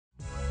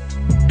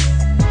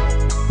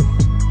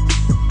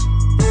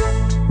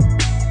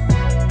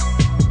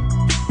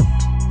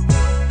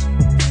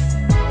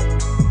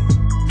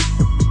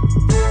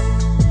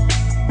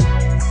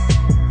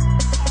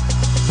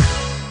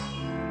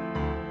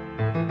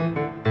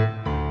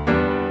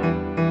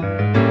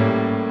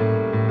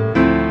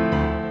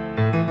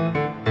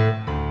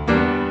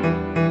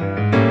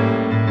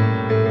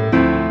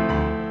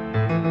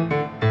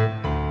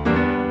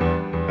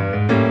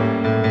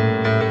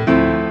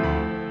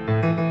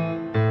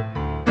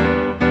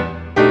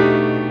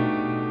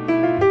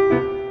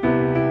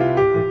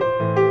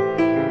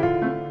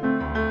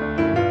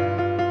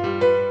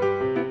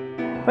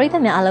ရိသ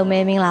တ်များအားလုံးပဲ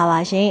မင်္ဂလာပါ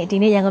ရှင်ဒီ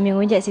နေ့ရန်ကုန်မြို့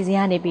ဝင်ကျက်စီစဉ်ရ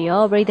နေပြီး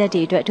တော့ပရိသတ်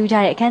တွေအတွက်ထူး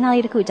ခြားတဲ့အခမ်းအနား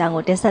လေးတစ်ခုအကြောင်း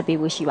ကိုတင်ဆက်ပေး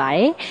ဖို့ရှိပါတ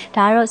ယ်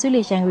ဒါကတော့ဆွေ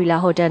လီရှန်ဂရီလာ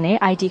ဟိုတယ်နဲ့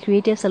IT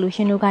Creative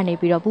Solution တို့ကနေ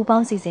ပြီးတော့ပူးပေါ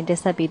င်းစီစဉ်တင်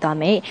ဆက်ပေးသွား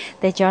မယ်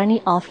The Journey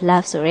of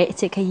Love ဆိုတဲ့အ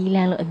ချစ်ခရီးလ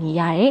မ်းလို့အမည်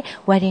ရတဲ့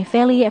Wedding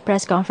Fair ရဲ့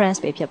Press Conference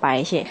ပဲဖြစ်ပါတ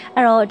ယ်ရှင်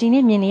အဲ့တော့ဒီ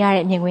နေ့မြင်နေရ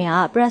တဲ့မြင်ကွင်းက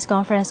Press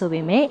Conference ဆို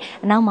ပေမဲ့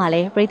အနောက်မှာလ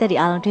ည်းပရိသတ်တွေ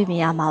အားလုံးတွေ့မြ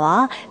င်ရမှာပါ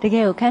တက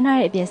ယ်ကိုခမ်းနား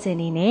တဲ့အပြင်စင်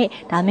နေနဲ့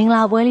ဒါမင်္ဂ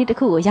လာပွဲလေးတစ်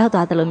ခုကိုရောက်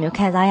သွားတယ်လို့မျိုး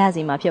ခံစားရ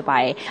စီမှာဖြစ်ပါ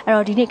တယ်အဲ့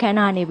တော့ဒီနေ့ခမ်း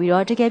နားနေပြီး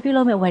တော့တကယ်ပြု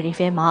လုပ်မဲ့ Wedding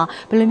Fair မှာ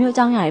ဘယ်လိုမျိုးအ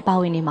ကြောင်းအရာတွေပါ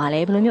ဝင်နေမှာ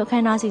လဲဘယ်လိုမျိုးအခ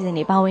မ်းအနားစီစဉ်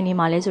တွေပါဝင်နေ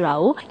မှာလဲဆိုတာ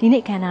ကိုဒီ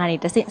နေ့အခမ်းအနားတွေ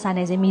တစ်ဆင့်စာန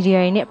ယ်ဇင်းမီဒီယာ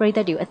တွေနဲ့ပရိသ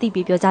တ်တွေကိုအသိ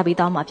ပေးပြောကြားပေး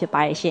သွားမှာဖြစ်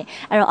ပါတယ်ရှင်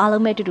အဲ့တော့အား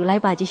လုံးပဲအတူတူလို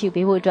က်ပါကြည့်ရှု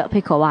ပေးဖို့အတွက်ဖိ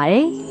တ်ခေါ်ပါတ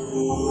ယ်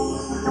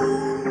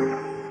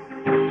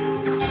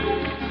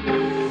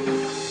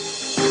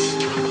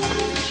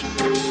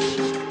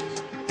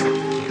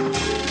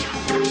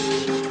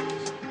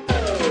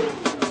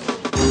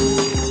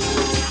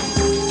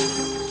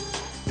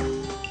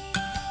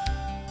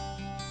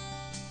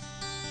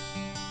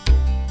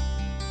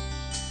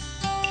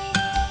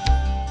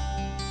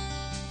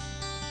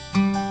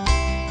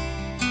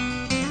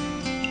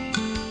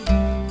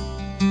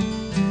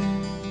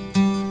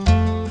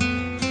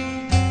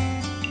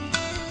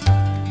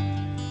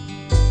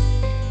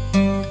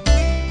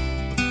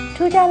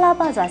ထူးခြားလာ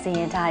ပစွာစီရ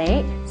င်ထားတဲ့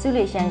ဆု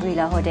လီရှန်ဂရီ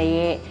လာဟိုတယ်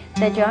ရဲ့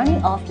The Journey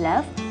of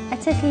Love အ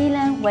ချစ်ခရီးလ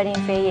မ်း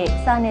Wedding Fair ရဲ့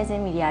စာနယ်ဇ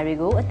င်းမီဒီယာတွေ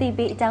ကိုအသိ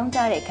ပေးအကြောင်း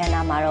ကြားတဲ့အခမ်းအ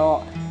နားမှာတော့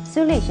ဆု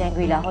လီရှန်ဂ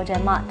ရီလာဟိုတ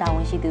ယ်မှတာဝ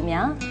န်ရှိသူ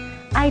များ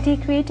IT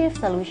Creative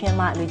Solution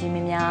မှလူကြီးမ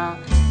င်းများ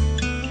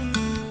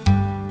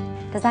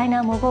ဒီဇိုင်နာ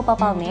မိုးကို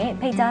ပေါက်နဲ့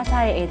ဖိတ်ကြား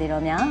ထားတဲ့ဧည့်သည်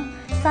တော်များ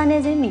စာန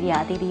ယ်ဇင်းမီဒီယာ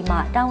အသီးသီးမှ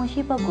တာဝန်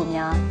ရှိပုဂ္ဂိုလ်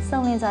များစုံ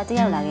လင်စွာတက်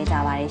ရောက်လာခဲ့ကြ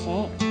ပါတယ်ရှ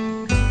င်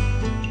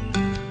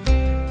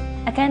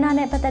အခမ်းအနား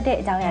နဲ့ပတ်သက်တဲ့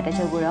အကြောင်းအရာတ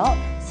ချို့ကိုတော့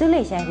ဆု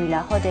လီရှန်ဂရီ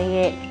လာဟိုတယ်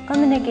ရဲ့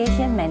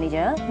Communication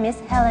Manager Miss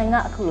Helen က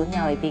အခုလို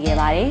မျှဝေပေးခဲ့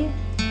ပါတယ်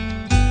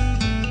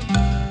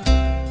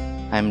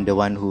I'm the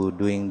one who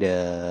doing the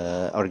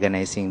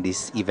organizing this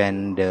event,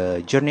 the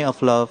Journey of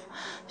Love,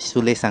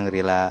 Sule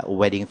Sangrila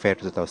Wedding Fair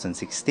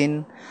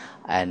 2016,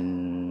 and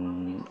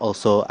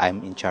also I'm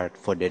in charge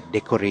for the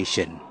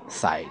decoration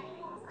side.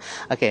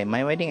 Okay,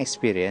 my wedding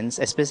experience,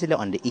 especially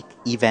on the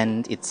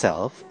event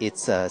itself,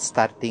 it's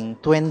starting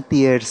 20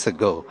 years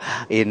ago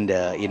in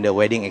the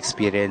wedding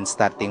experience,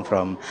 starting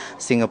from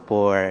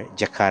Singapore,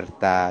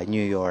 Jakarta,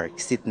 New York,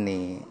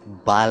 Sydney,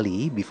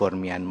 Bali before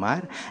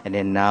Myanmar, and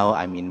then now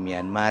I'm in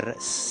Myanmar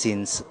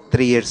since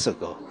 3 years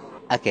ago.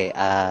 Okay,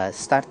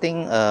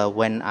 starting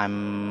when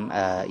I'm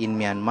in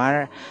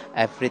Myanmar,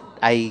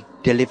 I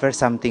deliver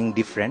something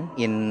different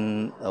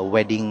in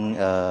wedding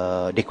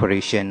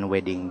decoration,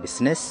 wedding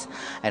business,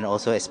 and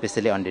also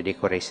especially on the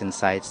decoration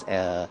sides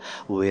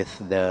with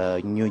the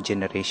new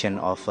generation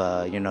of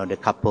the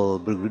couple,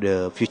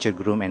 the future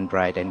groom and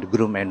bride, and the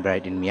groom and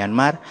bride in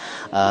Myanmar.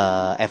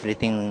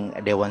 Everything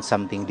they want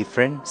something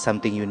different,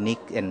 something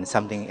unique, and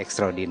something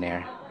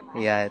extraordinary.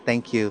 Yeah,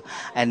 thank you.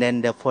 And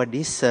then for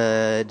this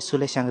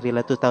Sule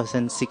Shangri-La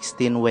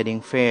 2016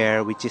 Wedding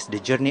Fair, which is the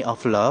Journey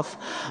of Love,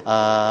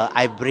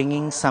 I'm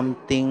bringing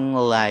something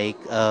like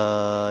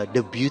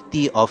the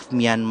beauty of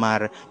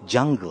Myanmar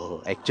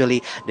jungle.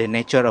 Actually, the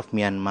nature of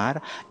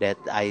Myanmar, that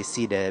I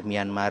see the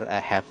Myanmar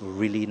have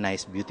really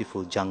nice,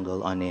 beautiful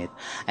jungle on it.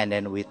 And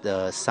then with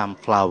some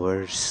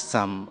flowers,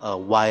 some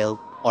wild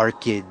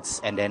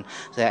orchids, and then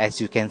so as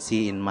you can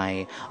see in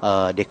my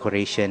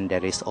decoration,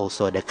 there is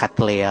also the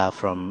cattleya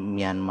from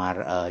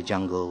Myanmar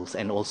jungles,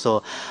 and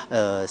also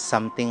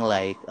something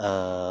like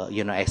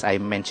as I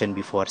mentioned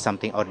before,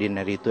 something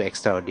ordinary to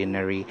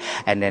extraordinary.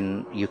 And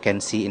then you can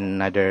see in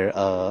another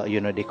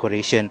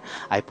decoration,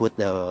 I put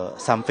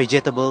some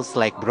vegetables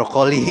like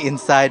broccoli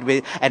inside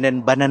with, and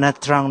then banana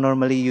trunk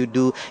normally you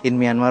do in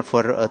Myanmar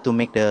for to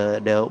make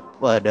the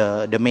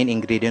main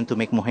ingredient to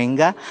make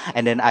mohenga,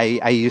 and then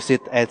I use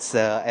it as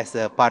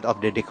a part of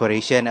the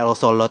decoration, and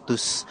also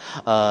lotus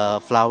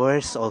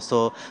flowers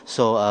also.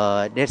 So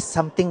there's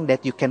something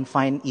that you can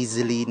find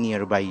easily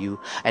nearby you,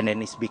 and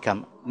then it's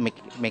become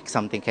make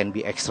something can be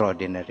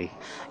extraordinary.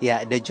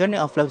 Yeah, the Journey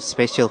of Love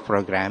special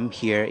program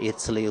here,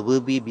 will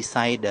be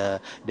beside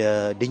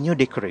the new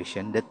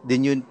decoration, the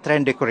new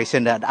trend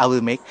decoration that I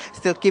will make.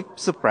 Still keep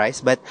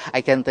surprise, but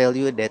I can tell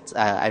you that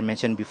I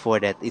mentioned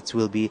before that it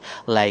will be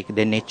like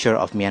the nature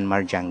of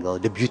Myanmar jungle,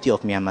 the beauty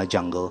of Myanmar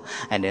jungle,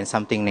 and then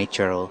something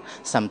natural,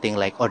 something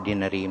like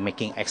ordinary,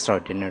 making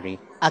extraordinary.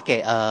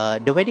 Okay,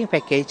 the wedding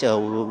package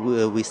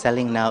we're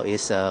selling now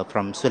is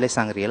from Sule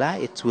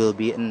Shangri-La. It will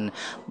be in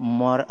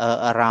more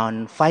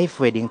around 5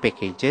 wedding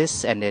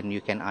packages, and then you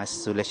can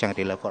ask Sule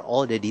Shangri-La for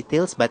all the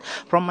details. But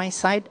from my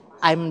side,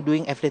 I'm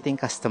doing everything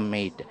custom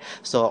made.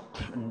 So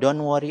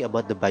don't worry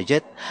about the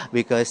budget,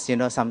 because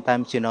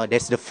sometimes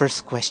that's the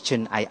first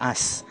question I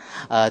ask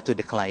to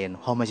the client,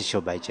 how much is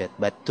your budget?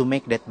 But to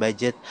make that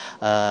budget,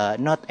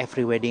 not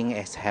every wedding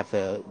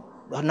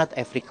not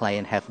every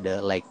client have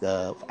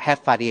have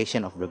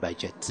variation of the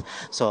budget.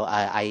 So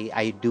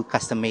I do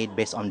custom made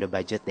based on the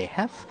budget they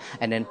have,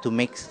 and then to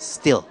make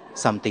still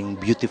something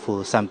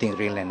beautiful, something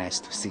really nice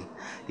to see.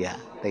 Yeah,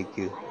 thank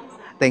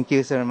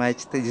you so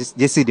much.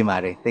 Jesse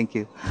Dimare, thank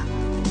you.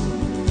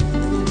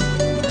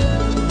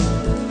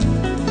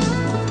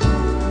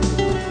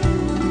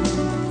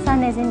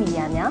 စင်းမီဒီ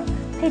ယာများ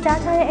ထိကြား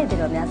ထားတဲ့ဧည့်သည်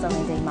တော်များစုံလ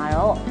င်ချိန်မှာ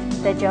တော့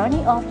The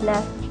Journey of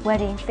Love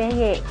Wedding Fair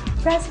ရဲ့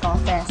press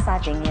conference စ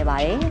တင်ခဲ့ပါ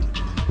တယ်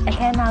။အခ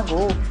မ်းအနား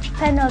ကို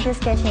panel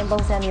discussion ပုံ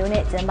စံမျိုး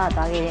နဲ့ကျင်းပ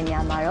သွားခဲ့တဲ့နေ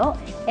ရာမှာတော့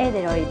ဧည့်သ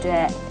ည်တော်တွေအတွ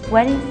က်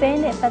Wedding Fair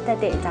နဲ့ပတ်သက်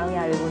တဲ့အကြောင်းအ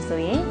ရာတွေကိုဆို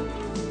ရင်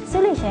ဆူ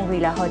လီရှန်ဂရီ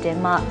လာဟိုတယ်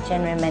မှ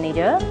General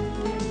Manager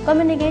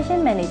Communication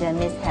Manager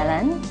Miss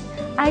Helen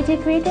IT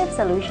Creative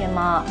Solution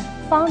မှ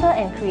Founder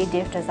and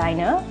Creative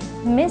Designer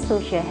Miss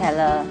Social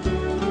Heller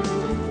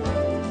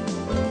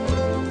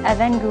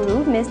Event Guru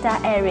Mr.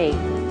 Eric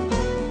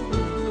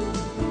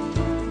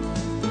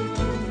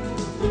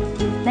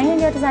နိုင်ငံ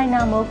ကျော်ဒီဇိုင်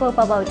နာမိုးကုတ်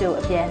ပေါက်ပေါက်တို့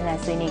အပြန်အလှန်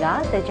ဆွေးနွေးက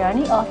The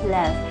Journey of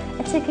Love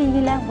အချစ်ခ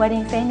ရီးလမ်း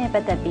Wedding Fair နဲ့ပ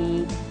တ်သက်ပြီး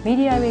မီ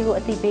ဒီယာတွေကို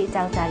အသိပေးအ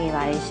ကြောင်းကြားခဲ့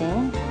ပါတယ်ရှင်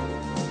။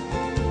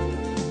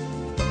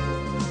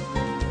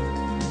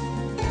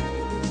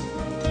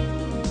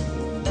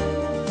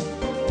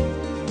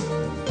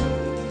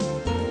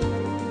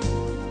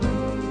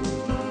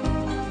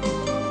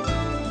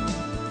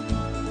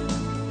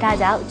ဒါ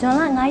ကြောင့်ဇွန်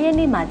လ9ရက်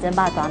နေ့မှာကျင်း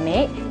ပသွားမ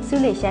ယ့်ဆူ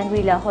လီရှန်ဂ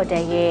ရီလာဟိုတ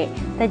ယ်ရဲ့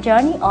The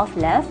Journey of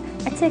Love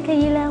အချစ်ခ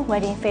ရီးလမ်း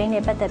Wedding Fair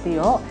နဲ့ပတ်သက်ပြီး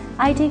တော့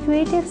IT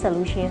Creative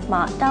Solutions မှ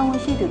တာဝန်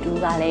ရှိသူတူ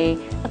ကလည်း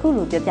အခု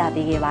လိုပြောပြ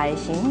ပေးခဲ့ပါတယ်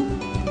ရှင်။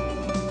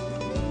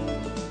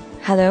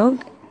 Hello,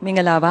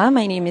 Mingalaba.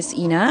 My name is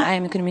Ina. I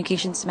am a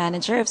Communications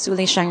Manager of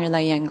Sule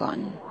Shangri-La Yangon.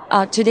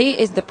 Today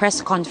is the press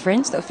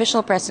conference, the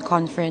official press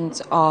conference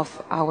of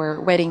our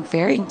wedding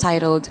fair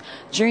entitled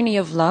Journey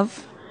of Love,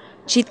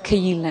 Chit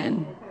Kayilan.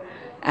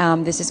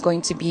 This is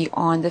going to be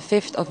on the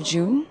 5th of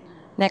June,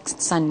 next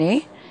Sunday,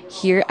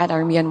 here at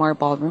our Myanmar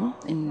Ballroom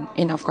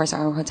in of course,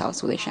 our hotel,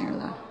 Sule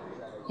Shangri-La.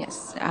 Yes,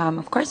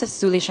 of course, at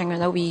Sule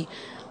Shangri-La, we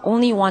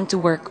only want to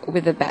work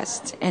with the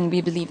best, and we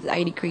believe that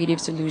ID Creative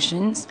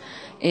Solutions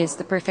is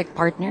the perfect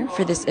partner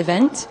for this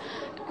event.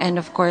 And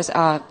of course,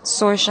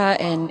 Sorsha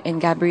and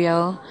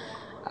Gabrielle,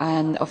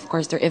 and of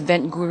course, their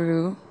event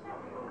guru,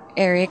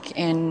 Eric,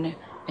 and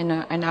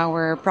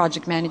our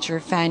project manager,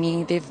 Fanny,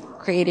 they've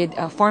created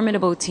a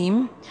formidable team.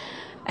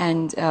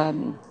 And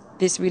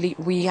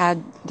we had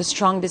the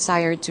strong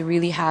desire to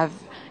really have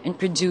and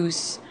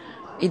produce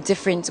a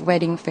different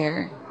wedding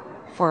fair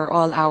for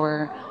all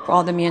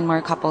the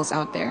Myanmar couples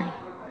out there.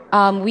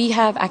 We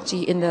have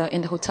actually in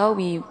the hotel,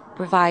 we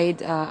provide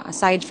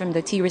aside from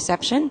the tea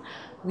reception,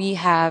 we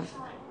have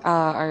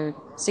our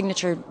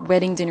signature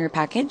wedding dinner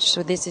package.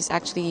 So this is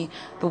actually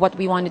what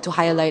we wanted to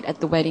highlight at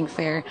the wedding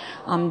fair.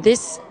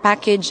 This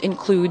package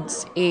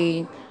includes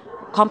a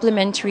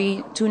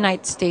complimentary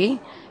 2-night stay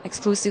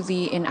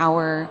exclusively in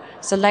our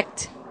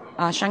select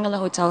Shangri-La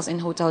hotels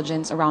and hotel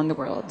gins around the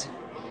world.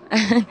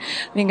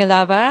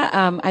 Mingalaba,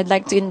 I'd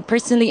like to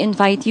personally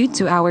invite you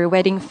to our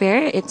wedding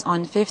fair. It's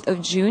on 5th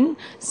of June,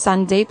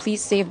 Sunday.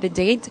 Please save the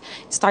date.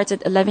 It starts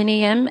at 11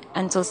 a.m.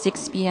 until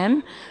 6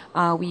 p.m.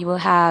 We will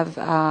have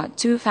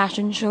 2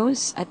 fashion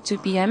shows at 2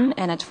 p.m.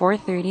 and at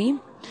 4:30.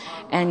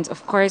 And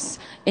of course,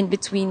 in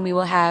between, we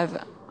will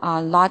have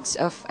lots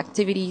of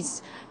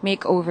activities,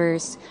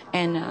 makeovers,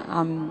 and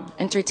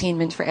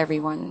entertainment for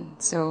everyone.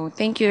 So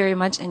thank you very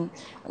much, and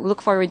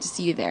look forward to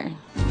see you there.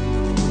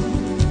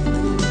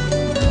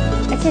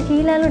 အချစ်ခ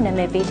ရီးလမ်းလို့နာမ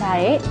ည်ပေးထား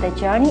တဲ့ The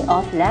Journey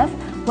of Love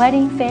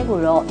Wedding Fair ကို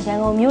တော့ရန်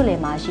ကုန်မြို့လ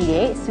ယ်မှာရှိ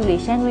တဲ့ဆူလီ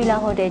ရှန်ဂရီလာ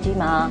ဟိုတယ်ကြီး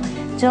မှာ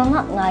ဇွန်လ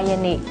9ရ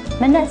က်နေ့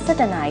မနက်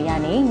7:00 နာရီက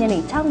နေညနေ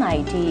6:00 နာ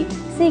ရီထိ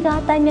စီ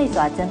ကားတိုက်မြိုက်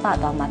စွာကျင်းပ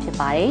သွားမှာဖြစ်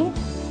ပါတယ်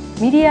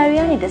။မီဒီယာတွေ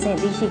ကနေတဆင့်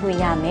သိရှိခွင့်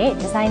ရမယ်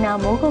ဒီဇိုင်နာ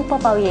မိုးကုတ်ပေါ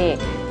က်ပေါက်ရဲ့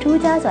ထူး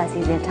ခြားစွာစီ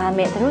စဉ်ထား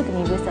မဲ့သူတို့သ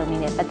မီးဝတ်စုံတွေ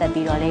နဲ့ပတ်သက်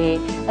ပြီးတော့လည်း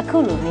အခု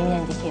လိုမေးမြ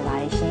န်းကြည့်ခဲ့ပါ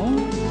တယ်ရှင်။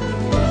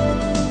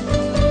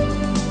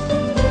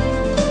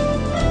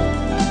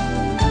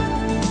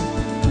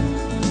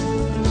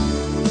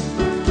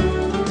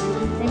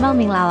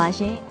မင်္ဂလာပါ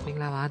ရှင်မင်္ဂ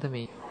လာပါသ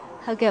မီး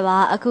ဟုတ်ကဲ့ပါ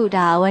အခု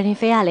ဒါ wedding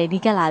fair ကလည်းဒီ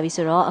ကက်လာပြီ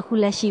ဆိုတော့အခု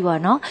လက်ရှိ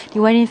ပေါ့နော်ဒီ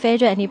wedding fair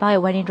အတွက်အနီးပေါက်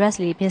ရဲ့ wedding dress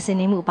လေးပြင်ဆင်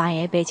နေမှုအပိုင်း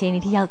ရဲ့ဘယ်ချိန်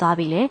ထိရောက်သွား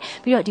ပြီလဲ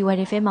ပြီးတော့ဒီ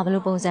wedding fair မှာဘယ်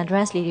လိုပုံစံ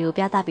dress လေးတွေကို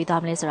ပြသပေး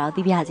သွားမလဲဆိုတာကို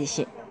သိပြရစီရှ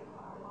င့်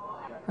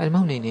အဲ့ဒီ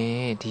မောင်နေနဲ့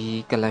ဒီ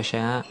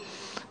collection က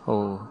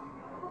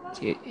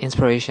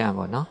inspiration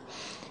ပေါ့နော်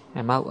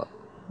အဲ့မောင်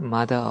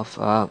mother of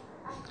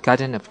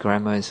Garden of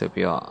Grammar ဆို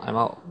ပြီးတော့အဲ့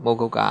မောင်မိုး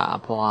ကုတ်ကအ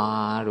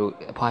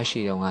ဖွာရှိ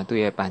တုန်းကသူ့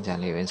ရဲ့ပန်းချံ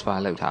လေးကို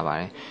inspire လုပ်ထားပါ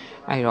တယ်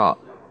အဲ့တော့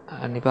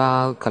ဒီပါ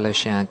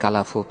collection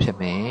colorful ဖြစ်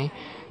မယ်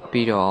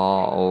ပြီးတော့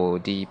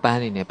ဒီပန်း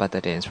လေးနဲ့ပတ်သ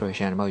က်တဲ့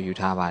inspiration တွေယူ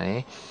ထားပါတ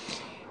ယ်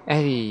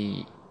အဲ့ဒီ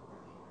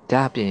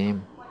ဒါအပြင်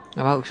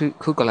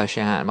ခု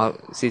collection က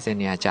season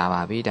တွေကကြာ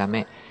ပါပြီဒါပေ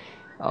မဲ့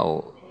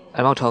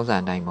ထုံးစံ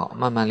အတိုင်းပေါ့အ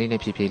မှန်လေး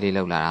နဲ့ဖြည်းဖြည်းလေး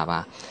လောက်လာတာပါ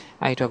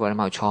အဲ့ဒီအတွက်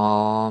ပေါ့ချော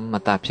မ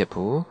တတ်ဖြစ်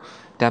ဘူး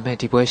ဒါပေမဲ့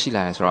ဒီပွဲရှိ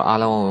လာတယ်ဆိုတော့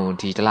အားလုံး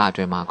ဒီတစ်လအ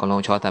တွင်းမှာအကုန်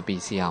လုံးချောတတ်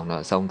ပြီးစီအောင်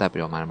တော့အဆုံးသတ်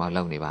ပြီးတော့မှ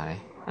လုပ်နေပါတယ်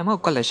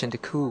collection တ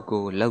စ်ခု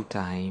ကိုလောက်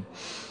တိုင်း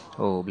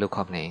ဘယ်လို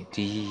ခေါ်မလဲ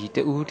ဒီ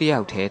တူးတယော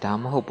က်တည်းဒါ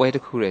မှမဟုတ်ပွဲတ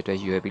စ်ခုရဲ့အတွက်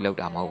ရွယ်ပြီးလောက်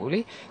တာမဟုတ်ဘူး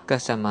လေ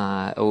customer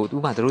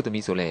သူ့မှာတို့သ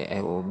မီးဆိုလဲ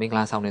မင်္ဂ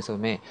လာဆောင်နေဆိုပေ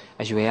မဲ့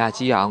အရွယ်က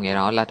ကြီးအောင်ငယ်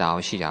တော့လက်တာအော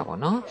င်ရှိတာပေါ့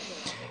နော်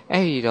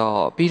အဲ့ဒီတော့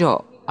ပြီးတော့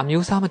အ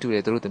မျိုးအစားမတူ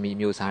တဲ့တို့သမီး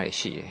မျိုးစားတွေ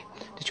ရှိတယ်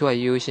တ တချို့က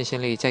ရိုးရှင်းရှ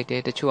င်းလေးကြိုက်တ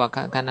ယ်တချို့က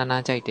ခန်းနာနာ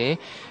ကြိုက်တယ်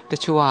တ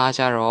ချို့က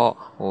ကျတော့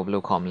ဟိုဘယ်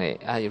လိုခေါ်မလဲ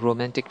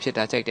romantic ဖြစ်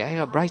တာကြိုက်တယ်အဲ့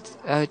တော့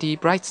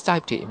bright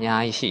type တွေအ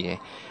များကြီးရှိတယ်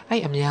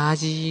အဲ့အများ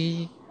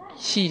ကြီး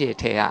ရှိတဲ့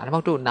ထဲကနော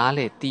က်တို့နား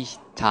လေတီး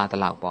ထားသ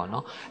လောက်ပေါ့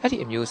နော်အဲ့ဒီ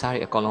အမျိုးအစား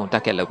တွေအကုန်လုံးတ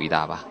က်ခဲ့လုပ်ပြီး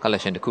သားပါ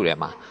collection တစ်ခုထဲ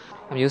မှာ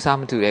အမျိုးအစား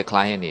မတူတဲ့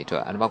client တွေအတွ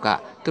က်နောက်က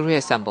သူတို့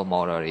ရဲ့ sample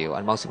model တွေကို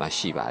နောက်စီမှာ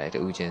ရှိပါတယ်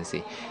တူးချင်းစီ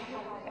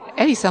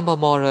အဲ့ဒီ sample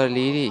model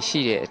လေးတွေရှိ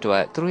တဲ့အတွ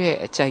က်သူတို့ရဲ့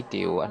အကြိုက်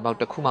တွေကိုနောက်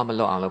တစ်ခုမှမ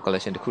လွတ်အောင်လို့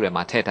collection တစ်ခုထဲ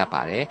မှာထည့်တတ်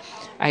ပါတယ်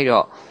အဲ့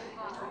တော့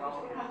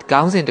ခေါ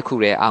င်းစဉ်တစ်ခု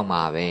ထဲအောက်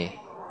မှာပဲ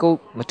ကို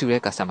မတူ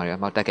တဲ့ customer တွေ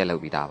နောက်တက်ခဲ့လု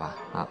ပ်ပြီးသားပါ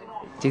ဟုတ်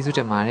ကျေးဇူးတ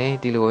င်ပါတယ်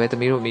ဒီလိုပဲသ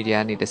မီးတို့ media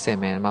ကနေတစ်ဆင့်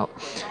မယ်နောက်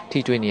ထိ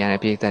တွေ့နေရ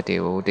တဲ့ပြည်သက်တွေ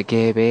ကိုတက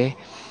ယ်ပဲ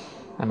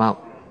နောက်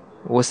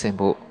ဝတ်ဆင်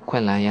ဖို့ခွ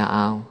င့်လန်းရ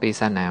အောင်ပေး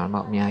ဆက်နိုင်အောင်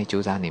နောက်အများကြီး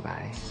စူးစမ်းနေပါ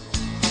တယ်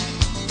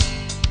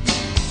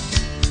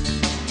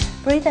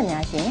ပရိသတ်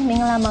များရှင်မ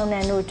င်္ဂလာမောင်နှံ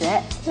တို့အတွက်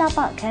လှပ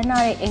ခမ်း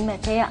နားတဲ့အိမ်မ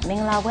က်ထဲကမ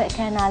င်္ဂလာပွဲအခ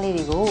မ်းအနားလေး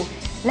တွေကို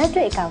လက်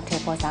တွေ့အကောင့်ထဲ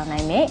ပေါ်ဆောင်နို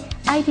င်မဲ့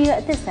idea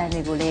အသစ်ဆန်း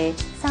တွေကိုလည်း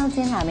စောင့်ကျ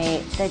င်းလာမဲ့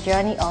The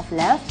Journey of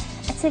Love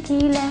အချစ်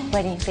ခီးလန်း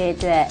Wedding Fair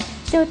အတွက်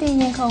ကြိုတင်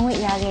ရင်ခုန်ဝ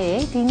င့်ရခဲ့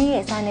တဲ့ဒီနေ့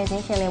ရဲ့စာနယ်ဇ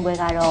င်းရှင်းလင်းပွဲ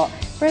ကတော့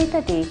ပရိသ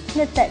တ်တွေ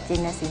နှစ်သက်ကျေ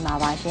နပ်စီမှာ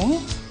ပါရှင်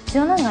ဇွ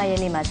န်လ9ရ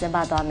က်နေ့မှာကျင်းပ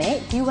သွားမယ့်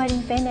ဒီ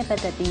Wedding Fair နဲ့ပ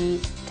တ်သက်ပြီး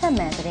ထပ်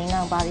မံသတင်း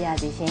ကောင်းပါရ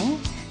စေရှင်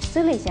စု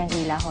လီရှန်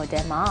ဂီလာဟိုတ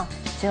ယ်မှာ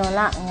ဇွန်လ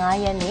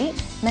9ရက်နေ့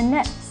မန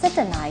က်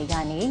7:00 နာရီက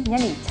နေည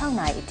နေ6:00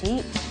 နာရီအထိ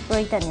ပ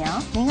ရိသတ်များ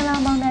မင်္ဂလာ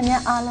မောင်နှံ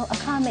များအားလုံးအ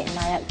ခမဲ့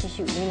လာရောက်ကြည့်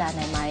ရှုလေ့လာ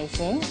နိုင်ပါတယ်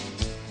ရှင်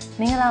။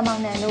မင်္ဂလာမော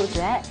င်နှံတို့အ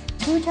တွက်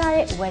ထူးခြား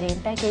တဲ့ wedding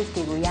package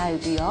တွေကိုရယူ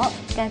ပြီးတော့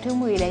ကန်ထူး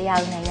မှုတွေလည်းရ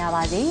ယူနိုင်ကြ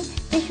ပါစေ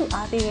။ကြည့်ရှု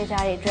အားပေးကြ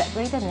တဲ့အတွက်ပ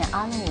ရိသတ်များ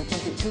အားလုံးကို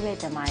ကျေးဇူးအထူးပဲ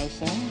တင်ပါတယ်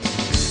ရှင်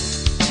။